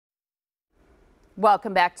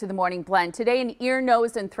Welcome back to the Morning Blend. Today, an ear,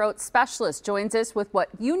 nose, and throat specialist joins us with what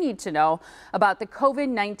you need to know about the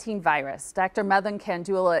COVID-19 virus. Dr. Medlin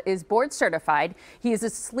Kandula is board certified. He is a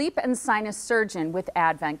sleep and sinus surgeon with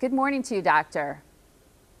Advent. Good morning to you, doctor.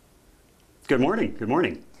 Good morning. Good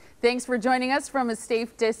morning. Thanks for joining us from a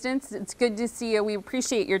safe distance. It's good to see you. We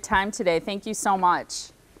appreciate your time today. Thank you so much.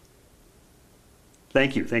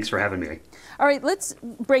 Thank you. Thanks for having me. All right, let's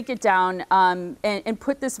break it down and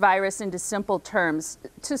put this virus into simple terms.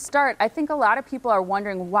 To start, I think a lot of people are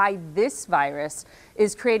wondering why this virus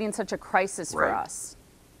is creating such a crisis for us.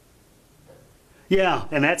 Yeah,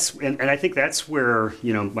 and I think that's where,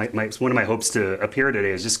 one of my hopes to appear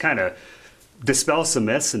today is just kind of dispel some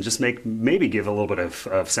myths and just maybe give a little bit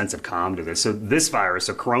of sense of calm to this. So this virus,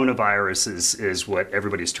 so coronavirus is what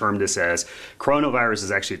everybody's termed this as. Coronavirus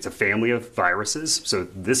is actually, it's a family of viruses. So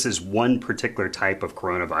this is one particular type of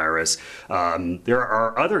coronavirus. There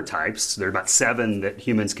are other types. There are about 7 that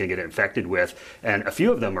humans can get infected with, and a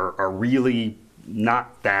few of them are really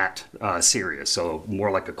not that serious, so more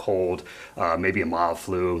like a cold, maybe a mild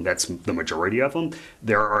flu. That's the majority of them.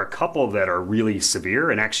 There are a couple that are really severe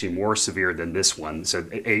and actually more severe than this one. So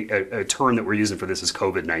a term that we're using for this is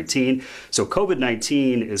COVID-19. So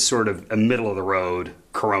COVID-19 is sort of a middle of the road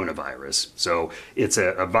coronavirus. So it's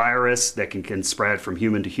a virus that can spread from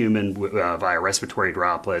human to human via respiratory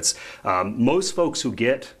droplets. Most folks who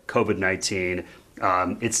get COVID-19,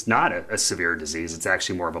 it's not a severe disease. It's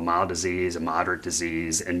actually more of a mild disease, a moderate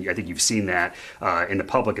disease, and I think you've seen that in the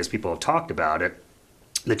public as people have talked about it.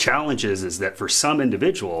 The challenge is that for some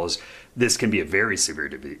individuals, this can be a very severe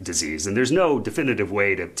disease, and there's no definitive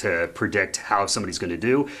way to predict how somebody's going to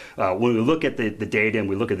do. When we look at the data and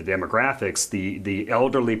we look at the demographics, the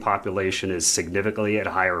elderly population is significantly at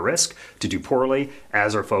a higher risk to do poorly,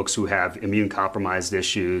 as are folks who have immune compromised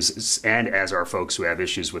issues, and as are folks who have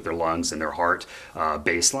issues with their lungs and their heart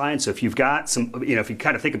baseline. So if you've got some, if you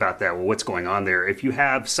kind of think about that, well, what's going on there? If you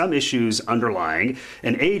have some issues underlying,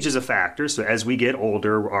 and age is a factor, so as we get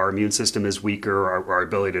older, our immune system is weaker, our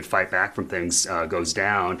ability to fight back from things goes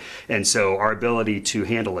down, and so our ability to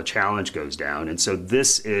handle a challenge goes down. And so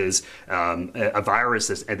this is a virus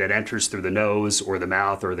that enters through the nose or the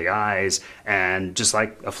mouth or the eyes, and just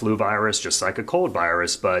like a flu virus, just like a cold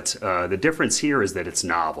virus, but the difference here is that it's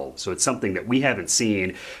novel. So it's something that we haven't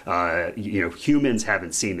seen, humans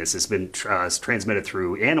haven't seen this. It's been transmitted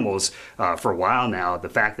through animals for a while now. The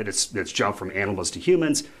fact that it's jumped from animals to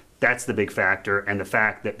humans, that's the big factor, and the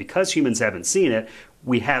fact that because humans haven't seen it,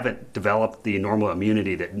 we haven't developed the normal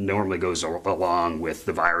immunity that normally goes along with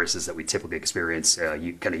the viruses that we typically experience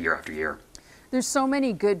kind of year after year. There's so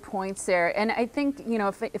many good points there, and I think,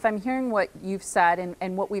 if I'm hearing what you've said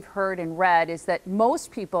and what we've heard and read is that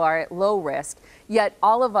most people are at low risk, yet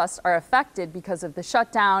all of us are affected because of the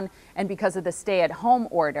shutdown and because of the stay-at-home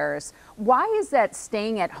orders. Why is that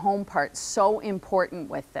staying at home part so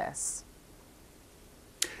important with this?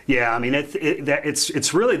 Yeah, I mean,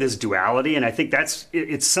 it's really this duality, and I think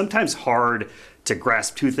it's sometimes hard to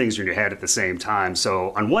grasp two things in your head at the same time. So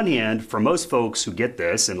on one hand, for most folks who get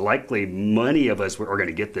this, and likely many of us are going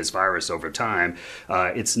to get this virus over time,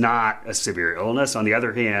 it's not a severe illness. On the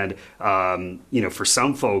other hand, for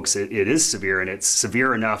some folks, it is severe, and it's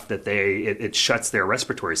severe enough that it shuts their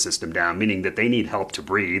respiratory system down, meaning that they need help to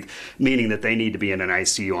breathe, meaning that they need to be in an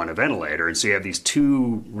ICU on a ventilator. And so you have these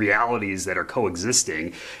two realities that are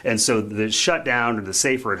coexisting. And so the shutdown or the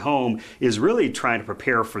safer at home is really trying to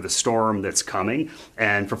prepare for the storm that's coming.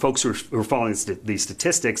 And for folks who are following these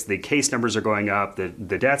statistics, the case numbers are going up, the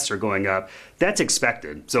deaths are going up. That's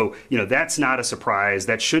expected. So, that's not a surprise.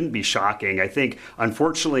 That shouldn't be shocking. I think,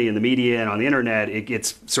 unfortunately, in the media and on the internet, it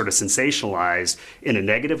gets sort of sensationalized in a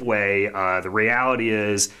negative way. The reality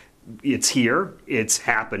is, it's here, it's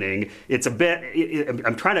happening. It's a bit,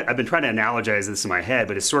 I've been trying to analogize this in my head,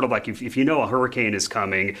 but it's sort of like if you know a hurricane is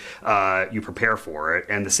coming, you prepare for it.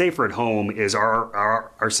 And the safer at home is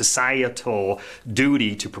our societal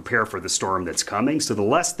duty to prepare for the storm that's coming. So the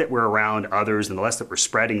less that we're around others and the less that we're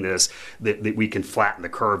spreading this, that we can flatten the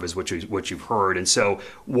curve is what you've heard. And so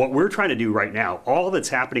what we're trying to do right now, all that's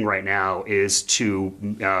happening right now is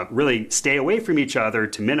to really stay away from each other,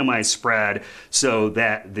 to minimize spread so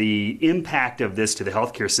that the impact of this to the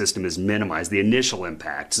healthcare system is minimized, the initial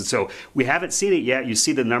impacts. And so we haven't seen it yet. You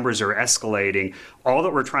see the numbers are escalating. All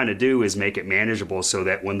that we're trying to do is make it manageable so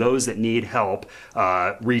that when those that need help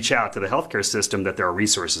reach out to the healthcare system, that there are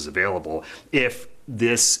resources available. If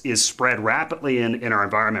this is spread rapidly in our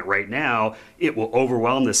environment right now, it will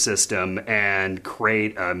overwhelm the system and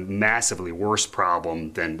create a massively worse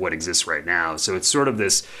problem than what exists right now. So it's sort of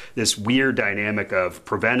this weird dynamic of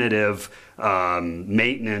preventative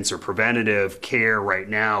maintenance or preventative care right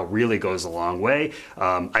now really goes a long way.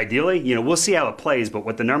 Ideally, we'll see how it plays, but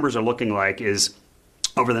what the numbers are looking like is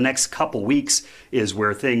over the next couple weeks is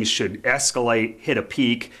where things should escalate, hit a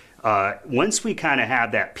peak. Once we kind of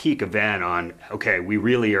have that peak event on, okay, we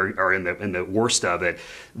really are in the worst of it,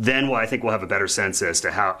 then I think we'll have a better sense as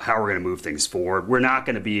to how we're going to move things forward. We're not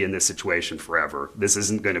going to be in this situation forever. This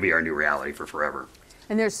isn't going to be our new reality for forever.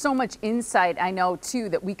 And there's so much insight, I know, too,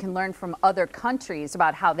 that we can learn from other countries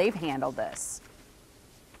about how they've handled this.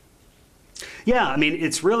 Yeah, I mean,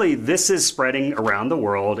 this is spreading around the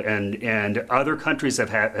world, and other countries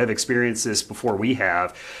have experienced this before we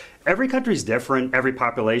have. Every country's different. Every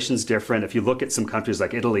population's different. If you look at some countries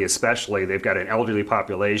like Italy especially, they've got an elderly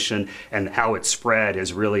population, and how it's spread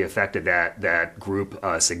has really affected that group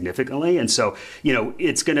significantly. And so,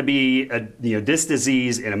 it's going to be, this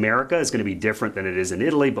disease in America is going to be different than it is in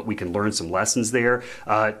Italy, but we can learn some lessons there.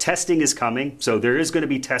 Testing is coming. So there is going to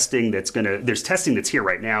be testing there's testing that's here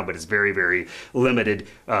right now, but it's very, very limited.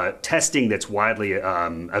 Testing that's widely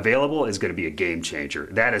available is going to be a game changer.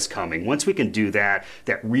 That is coming. Once we can do that,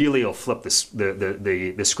 that really will flip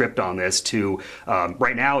the script on this to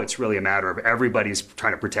right now it's really a matter of everybody's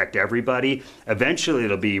trying to protect everybody. Eventually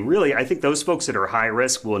it'll be really, I think those folks that are high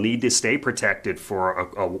risk will need to stay protected for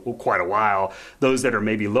quite a while. Those that are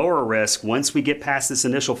maybe lower risk, once we get past this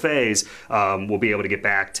initial phase, we'll be able to get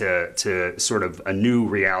back to sort of a new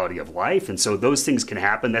reality of life. And so those things can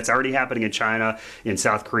happen. That's already happening in China, in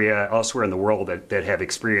South Korea, elsewhere in the world that have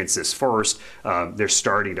experienced this first. They're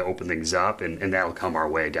starting to open things up, and that'll come our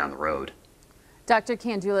way down the road. Dr.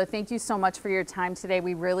 Kandula, thank you so much for your time today.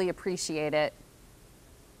 We really appreciate it.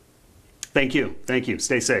 Thank you. Thank you.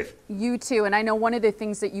 Stay safe. You too. And I know one of the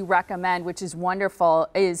things that you recommend, which is wonderful,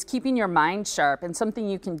 is keeping your mind sharp. And something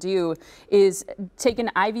you can do is take an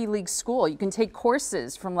Ivy League school. You can take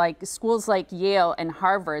courses from schools like Yale and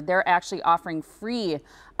Harvard. They're actually offering free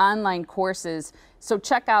online courses. So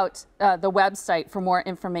check out the website for more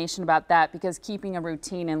information about that, because keeping a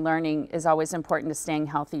routine and learning is always important to staying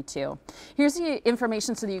healthy too. Here's the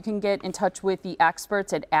information so that you can get in touch with the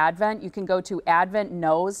experts at Advent. You can go to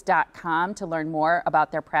adventknows.com to learn more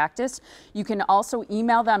about their practice. You can also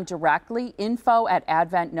email them directly,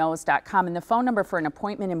 info@adventknows.com. And the phone number for an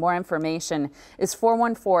appointment and more information is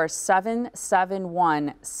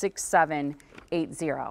 414-771-6780.